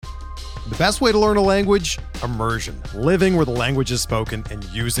The best way to learn a language? Immersion. Living where the language is spoken and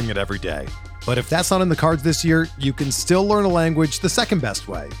using it every day. But if that's not in the cards this year, you can still learn a language the second best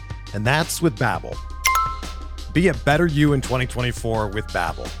way, and that's with Babbel. Be a better you in 2024 with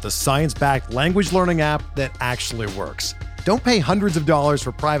Babbel, the science-backed language learning app that actually works. Don't pay hundreds of dollars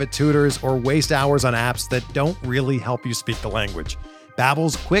for private tutors or waste hours on apps that don't really help you speak the language.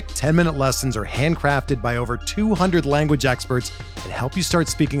 Babbel's quick 10-minute lessons are handcrafted by over 200 language experts and help you start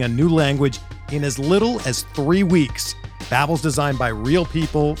speaking a new language in as little as 3 weeks. Babbel's designed by real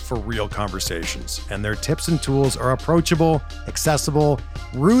people for real conversations, and their tips and tools are approachable, accessible,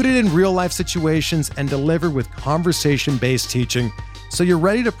 rooted in real-life situations, and delivered with conversation-based teaching, so you're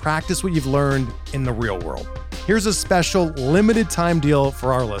ready to practice what you've learned in the real world. Here's a special limited-time deal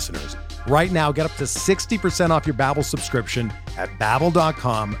for our listeners. Right now, get up to 60% off your Babbel subscription at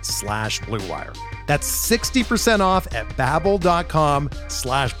babbel.com/Blue Wire. That's 60% off at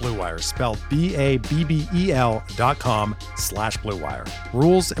babbel.com/Blue Wire, spelled BABBEL.com/Blue Wire.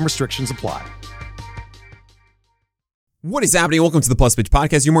 Rules and restrictions apply. What is happening? Welcome to the Plus Pitch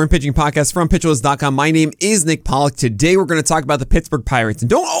Podcast, your morning pitching podcast from pitcherlist.com. My name is Nick Pollack. Today we're going to talk about the Pittsburgh Pirates.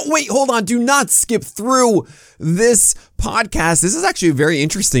 And hold on. Do not skip through this podcast. This is actually a very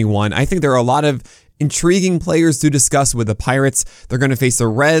interesting one. I think there are a lot of intriguing players to discuss with the Pirates. They're going to face the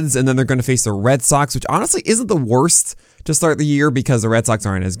Reds, and then they're going to face the Red Sox, which honestly isn't the worst to start the year because the Red Sox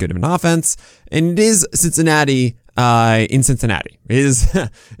aren't as good of an offense. And it is Cincinnati in Cincinnati. It is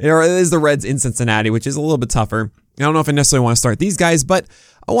the Reds in Cincinnati, which is a little bit tougher. I don't know if I necessarily want to start these guys, but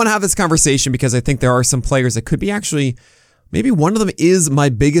I want to have this conversation because I think there are some players that could be actually, maybe one of them is my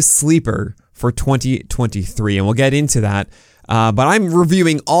biggest sleeper for 2023, and we'll get into that. But I'm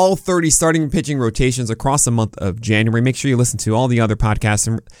reviewing all 30 starting pitching rotations across the month of January. Make sure you listen to all the other podcasts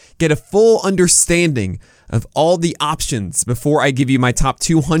and get a full understanding of all the options before I give you my top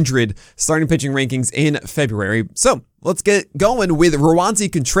 200 starting pitching rankings in February. So let's get going with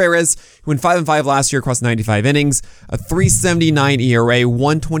Roansy Contreras, who went 5-5 last year across 95 innings, a 3.79 ERA,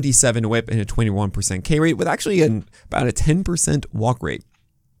 127 WHIP, and a 21% K rate with actually about a 10% walk rate.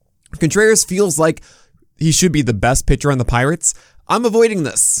 Contreras feels like he should be the best pitcher on the Pirates. I'm avoiding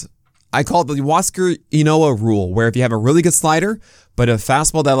this. I call it the Huascar Ynoa rule, where if you have a really good slider, but a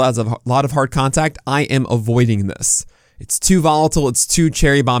fastball that allows a lot of hard contact, I am avoiding this. It's too volatile. It's too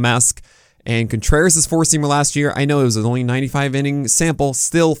cherry bomb-esque. And Contreras' four-seamer last year, I know it was an only 95-inning sample,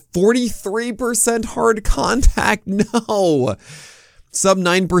 still 43% hard contact. No. Sub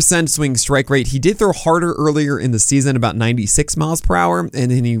 9% swing strike rate. He did throw harder earlier in the season, about 96 miles per hour, and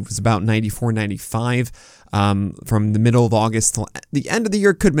then he was about 94, 95 from the middle of August till the end of the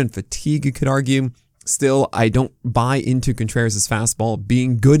year. Could have been fatigue, you could argue. Still, I don't buy into Contreras' fastball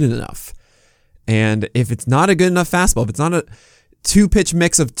being good enough. And if it's not a good enough fastball, if it's not a two-pitch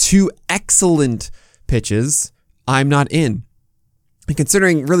mix of two excellent pitches, I'm not in. And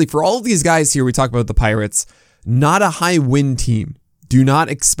considering, really, for all of these guys here, we talk about the Pirates, not a high-win team. Do not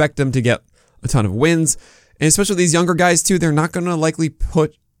expect them to get a ton of wins. And especially these younger guys, too, they're not going to likely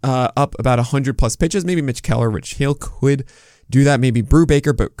put up about 100-plus pitches. Maybe Mitch Keller, Rich Hill could do that. Maybe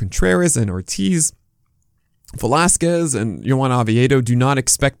Brubaker, but Contreras and Ortiz, Velasquez and Johan Oviedo do not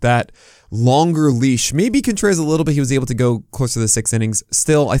expect that longer leash. Maybe Contreras a little bit. He was able to go closer to the 6 innings.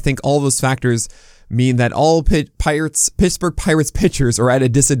 Still, I think all those factors mean that all Pittsburgh Pirates pitchers are at a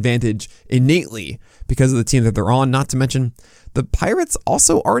disadvantage innately because of the team that they're on. Not to mention, the Pirates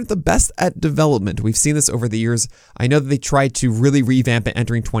also aren't the best at development. We've seen this over the years. I know that they tried to really revamp it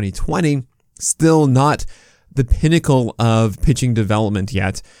entering 2020. Still not the pinnacle of pitching development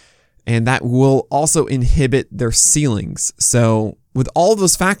yet. And that will also inhibit their ceilings. So with all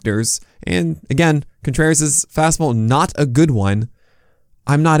those factors, and again, Contreras' fastball, not a good one,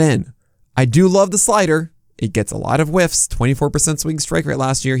 I'm not in. I do love the slider. It gets a lot of whiffs, 24% swing strike rate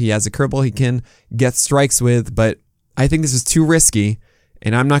last year. He has a curveball he can get strikes with, but I think this is too risky,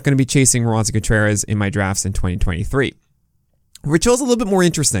 and I'm not going to be chasing Roansy Contreras in my drafts in 2023. Rich Hill's a little bit more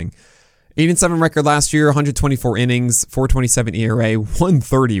interesting. 8-7 record last year, 124 innings, 4.27 ERA,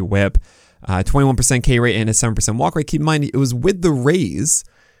 130 WHIP, 21% K rate, and a 7% walk rate. Keep in mind, it was with the Rays,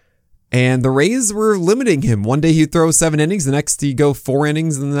 and the Rays were limiting him. One day he'd throw 7 innings, the next he'd go 4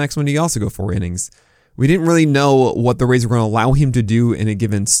 innings, and the next one he'd also go 4 innings. We didn't really know what the Rays were going to allow him to do in a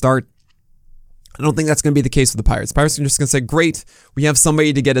given start. I don't think that's going to be the case with the Pirates. Pirates are just going to say, great, we have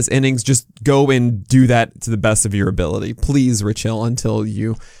somebody to get us innings. Just go and do that to the best of your ability. Please, Rich Hill, until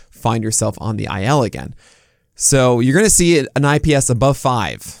you find yourself on the IL again. So you're going to see an IPS above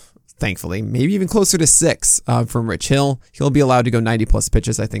 5, thankfully, maybe even closer to 6 from Rich Hill. He'll be allowed to go 90-plus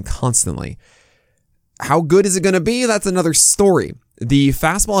pitches, I think, constantly. How good is it going to be? That's another story. The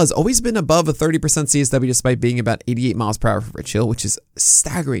fastball has always been above a 30% CSW despite being about 88 miles per hour for Rich Hill, which is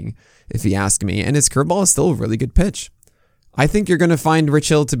staggering if you ask me. And his curveball is still a really good pitch. I think you're going to find Rich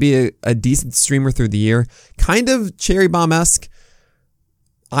Hill to be a decent streamer through the year. Kind of cherry bomb-esque.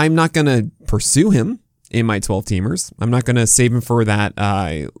 I'm not going to pursue him in my 12-teamers. I'm not going to save him for that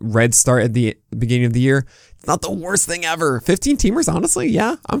red start at the beginning of the year. It's not the worst thing ever. 15-teamers, honestly,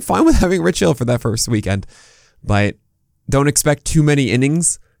 yeah, I'm fine with having Rich Hill for that first weekend. But don't expect too many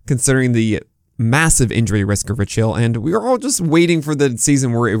innings considering the massive injury risk of Rich Hill. And we were all just waiting for the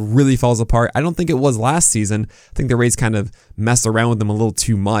season where it really falls apart. I don't think it was last season. I think the Rays kind of messed around with him a little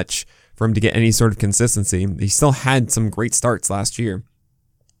too much for him to get any sort of consistency. He still had some great starts last year.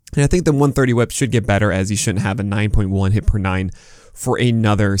 And I think the 130 whip should get better as he shouldn't have a 9.1 hit per 9 for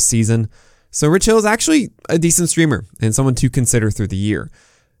another season. So Rich Hill is actually a decent streamer and someone to consider through the year.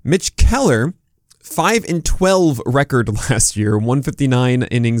 Mitch Keller, 5-12 record last year, 159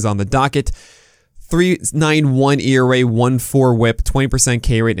 innings on the docket, 3.91 ERA, 1.4 whip, 20%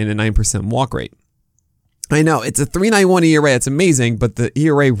 K rate, and a 9% walk rate. I know, it's a 3.91 ERA, it's amazing, but the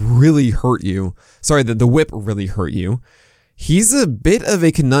ERA really hurt you. Sorry, the whip really hurt you. He's a bit of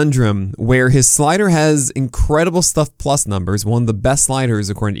a conundrum where his slider has incredible stuff plus numbers, one of the best sliders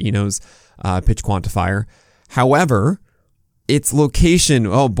according to Eno's pitch quantifier. However, its location,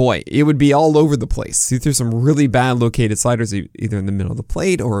 oh boy, it would be all over the place. He threw some really bad located sliders either in the middle of the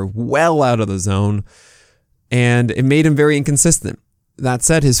plate or well out of the zone, and it made him very inconsistent. That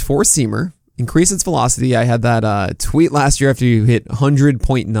said, his four-seamer increased its velocity. I had that tweet last year after you hit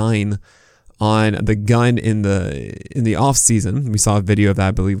 100.9 on the gun in the off season. We saw a video of that,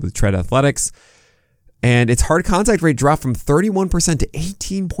 I believe, with Tread Athletics. And its hard contact rate dropped from 31% to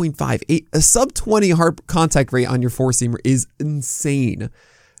 18.5. A sub 20 hard contact rate on your four-seamer is insane.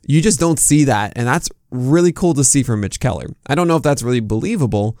 You just don't see that. And that's really cool to see from Mitch Keller. I don't know if that's really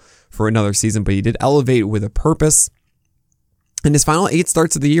believable for another season, but he did elevate with a purpose. In his final 8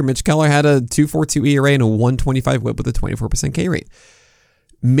 starts of the year, Mitch Keller had a 2.42 ERA and a 1.25 whip with a 24% K rate.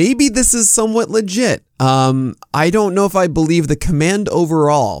 Maybe this is somewhat legit. I don't know if I believe the command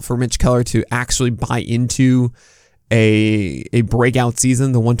overall for Mitch Keller to actually buy into a breakout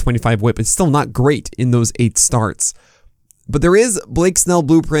season. The 125 whip is still not great in those 8 starts. But there is Blake Snell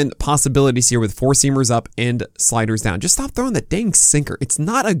blueprint possibilities here with four-seamers up and sliders down. Just stop throwing that dang sinker. It's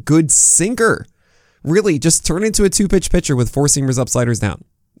not a good sinker. Really, just turn into a 2-pitch pitcher with four-seamers up, sliders down.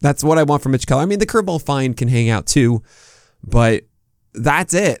 That's what I want from Mitch Keller. I mean, the curveball fine can hang out too, but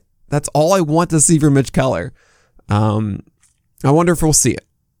that's it. That's all I want to see from Mitch Keller. I wonder if we'll see it.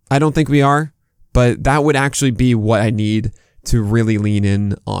 I don't think we are, but that would actually be what I need to really lean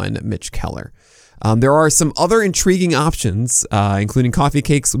in on Mitch Keller. There are some other intriguing options, including Coffee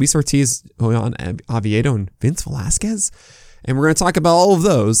Cakes, Luis Ortiz, Juan Oviedo, and Vince Velasquez. And we're going to talk about all of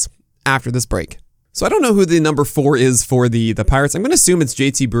those after this break. So I don't know who the number 4 is for the Pirates. I'm going to assume it's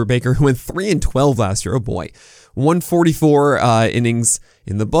JT Brubaker, who went 3-12 last year. Oh boy. 144 innings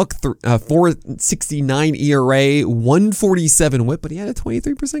in the book, 4.69 ERA, 147 whip, but he had a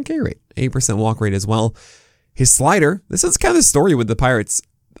 23% K rate, 8% walk rate as well. His slider, this is kind of the story with the Pirates.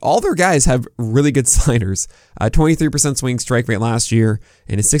 All their guys have really good sliders. 23% swing strike rate last year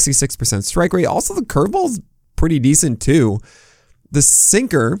and a 66% strike rate. Also, the curveball's pretty decent too. The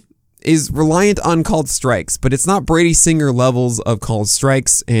sinker is reliant on called strikes, but it's not Brady Singer levels of called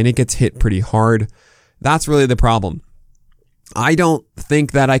strikes, and it gets hit pretty hard. That's really the problem. I don't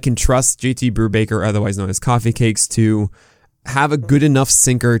think that I can trust JT Brubaker, otherwise known as Coffee Cakes, to have a good enough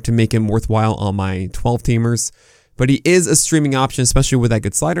sinker to make him worthwhile on my 12-teamers. But he is a streaming option, especially with that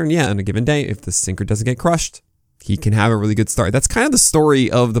good slider. And yeah, on a given day, if the sinker doesn't get crushed, he can have a really good start. That's kind of the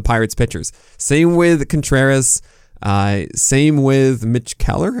story of the Pirates pitchers. Same with Contreras. Same with Mitch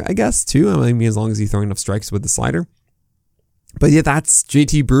Keller, I guess, too. I mean, as long as he's throwing enough strikes with the slider. But yeah, that's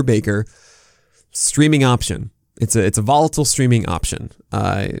JT Brubaker. Streaming option. It's a volatile streaming option.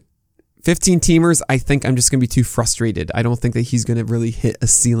 15-teamers, I think I'm just going to be too frustrated. I don't think that he's going to really hit a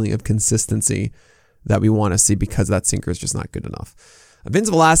ceiling of consistency that we want to see because that sinker is just not good enough. Vince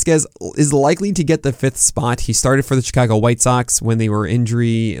Velasquez is likely to get the 5th spot. He started for the Chicago White Sox when they were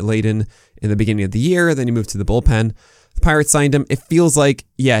injury-laden in the beginning of the year. Then he moved to the bullpen. The Pirates signed him. It feels like,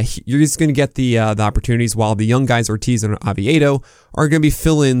 yeah, you're just going to get the opportunities while the young guys, Ortiz and Oviedo, are going to be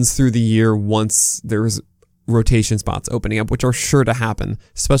fill-ins through the year once there's rotation spots opening up, which are sure to happen,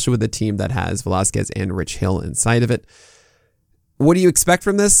 especially with a team that has Velasquez and Rich Hill inside of it. What do you expect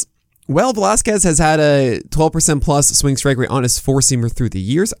from this? Well, Velasquez has had a 12% plus swing strike rate on his four-seamer through the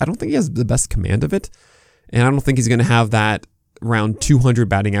years. I don't think he has the best command of it, and I don't think he's going to have that around 200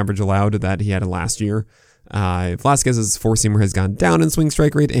 batting average allowed that he had last year. Velasquez's four-seamer has gone down in swing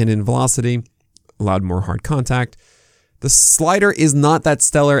strike rate and in velocity, allowed more hard contact. The slider is not that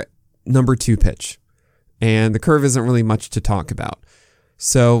stellar number 2 pitch, and the curve isn't really much to talk about.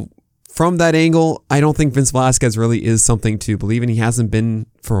 So from that angle, I don't think Vince Velasquez really is something to believe in. He hasn't been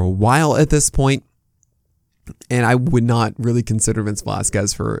for a while at this point, and I would not really consider Vince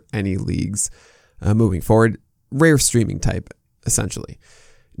Velasquez for any leagues moving forward. Rare streaming type, essentially.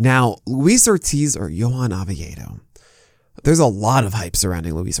 Now, Luis Ortiz or Johan Oviedo. There's a lot of hype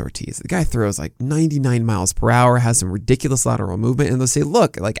surrounding Luis Ortiz. The guy throws like 99 miles per hour, has some ridiculous lateral movement, and they'll say,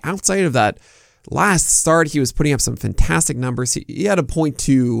 look, like outside of that last start, he was putting up some fantastic numbers. He had a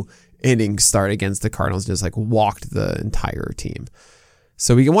 .2 inning start against the Cardinals, just like walked the entire team.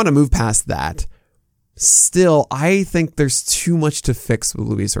 So we want to move past that. Still, I think there's too much to fix with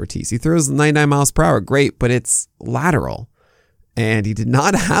Luis Ortiz. He throws 99 miles per hour, great, but it's lateral. And he did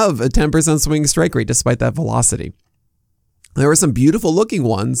not have a 10% swing strike rate despite that velocity. There were some beautiful looking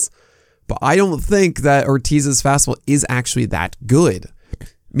ones, but I don't think that Ortiz's fastball is actually that good.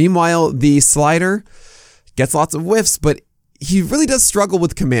 Meanwhile, the slider gets lots of whiffs, but he really does struggle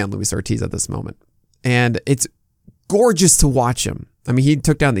with command, Luis Ortiz, at this moment. And it's gorgeous to watch him. I mean, he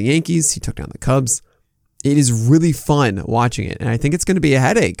took down the Yankees, he took down the Cubs. It is really fun watching it, and I think it's going to be a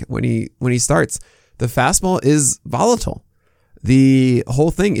headache when he starts. The fastball is volatile. The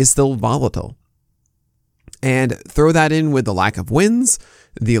whole thing is still volatile. And throw that in with the lack of wins,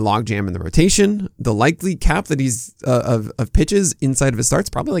 the logjam in the rotation, the likely cap that he's of pitches inside of his starts,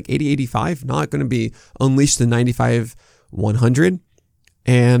 probably like 80, 85, not going to be unleashed to 95, 100.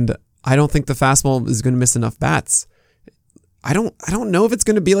 And I don't think the fastball is going to miss enough bats. I don't know if it's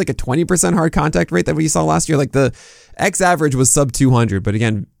going to be like a 20% hard contact rate that we saw last year. Like the X average was sub 200, but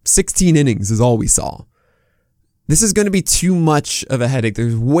again, 16 innings is all we saw. This is going to be too much of a headache.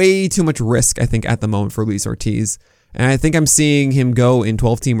 There's way too much risk, I think, at the moment for Luis Ortiz. And I think I'm seeing him go in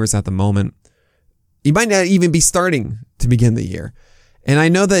 12-teamers at the moment. He might not even be starting to begin the year. And I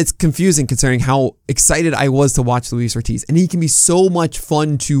know that it's confusing considering how excited I was to watch Luis Ortiz. And he can be so much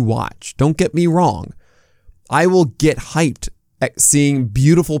fun to watch. Don't get me wrong. I will get hyped at seeing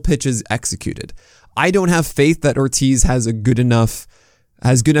beautiful pitches executed. I don't have faith that Ortiz has good enough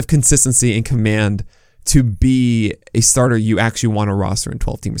consistency and command to be a starter you actually want to roster in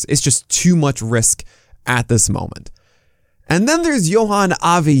 12 teamers. It's just too much risk at this moment. And then there's Johan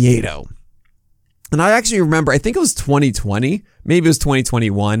Oviedo. And I actually remember, I think it was 2020, maybe it was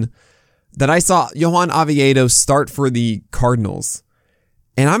 2021, that I saw Johan Oviedo start for the Cardinals.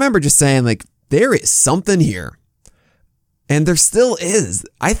 And I remember just saying, like, there is something here. And there still is.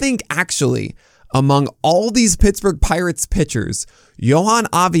 I think actually, among all these Pittsburgh Pirates pitchers, Johan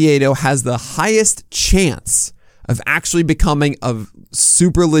Oviedo has the highest chance of actually becoming a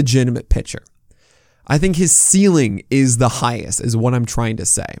super legitimate pitcher. I think his ceiling is the highest, is what I'm trying to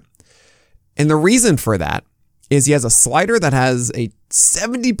say. And the reason for that is he has a slider that has a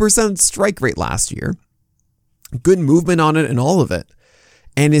 70% strike rate last year, good movement on it and all of it.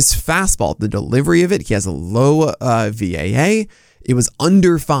 And his fastball, the delivery of it, he has a low VAA. It was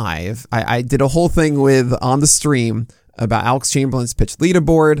under 5. I did a whole thing on the stream about Alex Chamberlain's pitch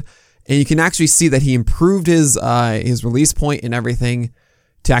leaderboard, and you can actually see that he improved his release point and everything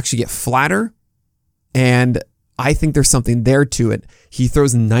to actually get flatter. And I think there's something there to it. He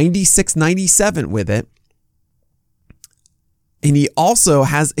throws 96, 97 with it. And he also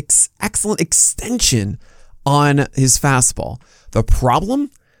has excellent extension on his fastball. The problem,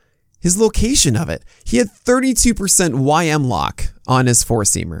 his location of it. He had 32% YM lock on his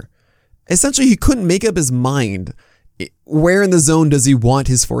four-seamer. Essentially, he couldn't make up his mind. Where in the zone does he want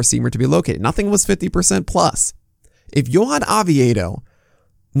his four-seamer to be located? Nothing was 50% plus. If Johan Oviedo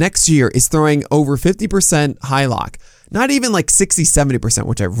next year is throwing over 50% high lock, not even like 60, 70%,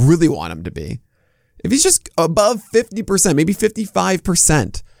 which I really want him to be. If he's just above 50%, maybe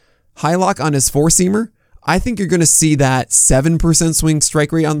 55% high lock on his four-seamer, I think you're going to see that 7% swing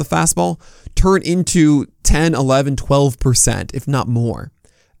strike rate on the fastball turn into 10, 11, 12%, if not more.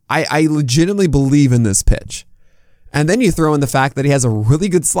 I legitimately believe in this pitch. And then you throw in the fact that he has a really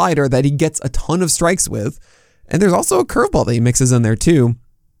good slider that he gets a ton of strikes with. And there's also a curveball that he mixes in there too.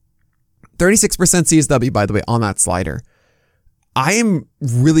 36% CSW, by the way, on that slider. I am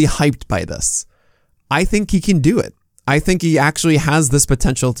really hyped by this. I think he can do it. I think he actually has this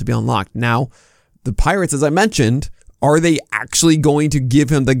potential to be unlocked. Now, the Pirates, as I mentioned, are they actually going to give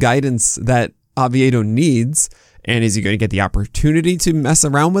him the guidance that Oviedo needs? And is he going to get the opportunity to mess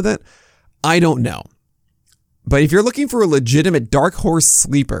around with it? I don't know. But if you're looking for a legitimate dark horse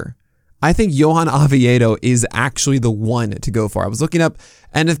sleeper, I think Johan Oviedo is actually the one to go for. I was looking up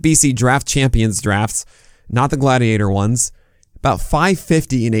NFBC Draft Champions drafts, not the Gladiator ones, about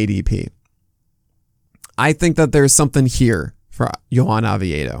 550 in ADP. I think that there's something here for Johan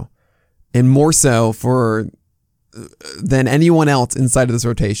Oviedo, and more so than anyone else inside of this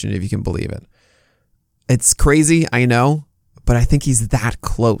rotation, if you can believe it. It's crazy, I know, but I think he's that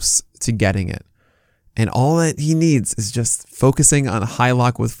close to getting it. And all that he needs is just focusing on a high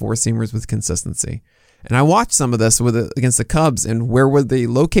lock with four seamers with consistency. And I watched some of this against the Cubs, and where were they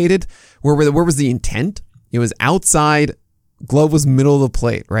located? Where was the intent? It was outside, glove was middle of the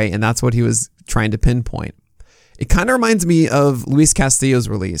plate, right? And that's what he was trying to pinpoint. It kind of reminds me of Luis Castillo's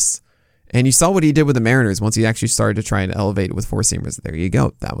release. And you saw what he did with the Mariners once he actually started to try and elevate with four seamers. There you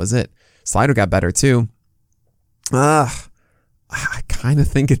go. That was it. Slider got better too. I kind of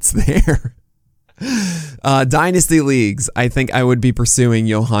think it's there. Dynasty leagues, I think I would be pursuing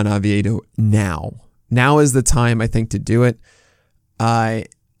Johan Oviedo now. Now is the time, I think, to do it. I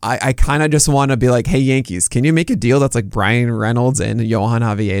kind of just want to be like, hey, Yankees, can you make a deal that's like Brian Reynolds and Johan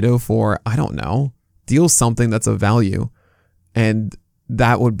Oviedo for, I don't know, deal something that's of value, and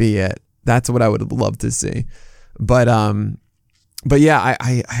that would be it. That's what I would love to see. But yeah,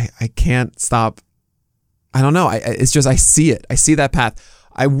 I can't stop. I don't know. It's just, I see it. I see that path.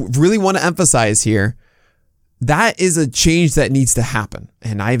 I really want to emphasize here, that is a change that needs to happen,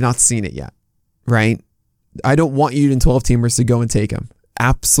 and I have not seen it yet, right? I don't want you in 12-teamers to go and take him.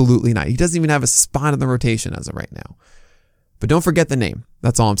 Absolutely not. He doesn't even have a spot in the rotation as of right now. But don't forget the name.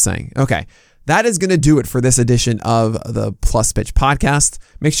 That's all I'm saying. Okay, that is going to do it for this edition of the Plus Pitch podcast.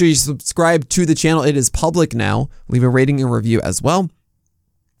 Make sure you subscribe to the channel. It is public now. Leave a rating and review as well.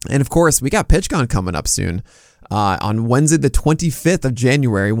 And of course, we got PitchCon coming up soon. On Wednesday, the 25th of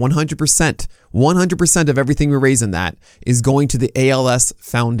January, 100% of everything we raise in that is going to the ALS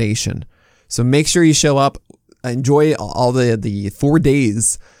Foundation. So make sure you show up, enjoy all the 4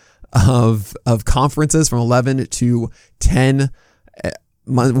 days of conferences from 11 to 10,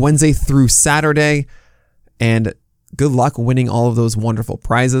 Wednesday through Saturday, and good luck winning all of those wonderful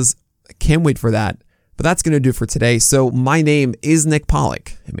prizes. I can't wait for that. But that's going to do it for today. So my name is Nick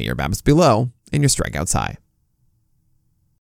Pollack, and may your BABIPs be low and your strikeouts high.